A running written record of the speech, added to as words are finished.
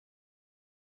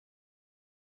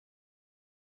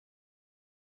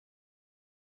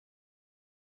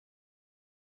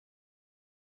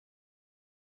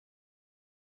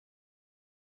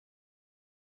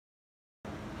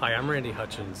Hi, I'm Randy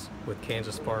Hutchins with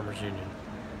Kansas Farmers Union.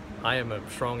 I am a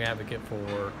strong advocate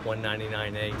for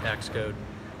 199A tax code.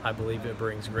 I believe it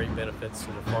brings great benefits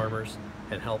to the farmers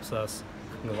and helps us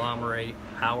conglomerate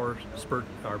our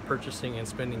purchasing and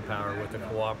spending power with the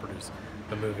cooperatives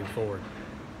moving forward.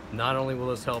 Not only will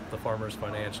this help the farmers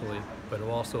financially, but it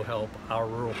will also help our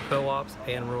rural co-ops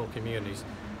and rural communities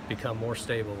become more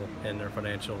stable in their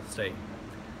financial state.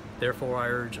 Therefore, I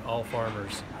urge all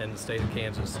farmers in the state of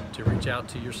Kansas to reach out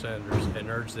to your senators and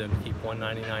urge them to keep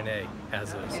 199A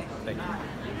as is. Thank you.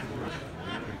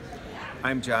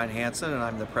 I'm John Hanson, and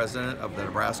I'm the president of the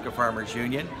Nebraska Farmers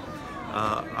Union.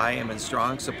 I am in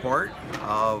strong support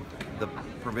of the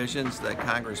provisions that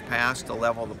Congress passed to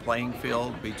level the playing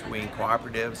field between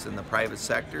cooperatives and the private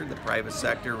sector. The private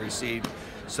sector received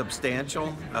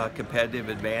substantial competitive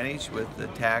advantage with the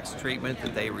tax treatment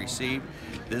that they received.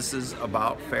 This is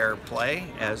about fair play.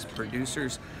 As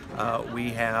producers, we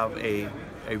have a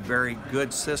very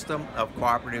good system of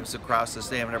cooperatives across the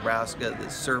state of Nebraska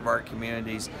that serve our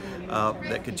communities,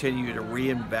 that continue to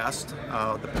reinvest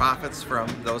the profits from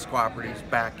those cooperatives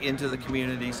back into the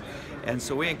communities. And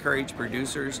so we encourage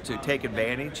producers to take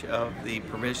advantage of the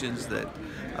provisions that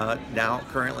now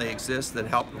currently exist that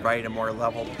help provide a more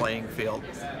level playing field.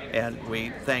 And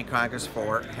we thank Congress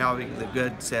for having the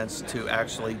good sense to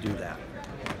actually do that.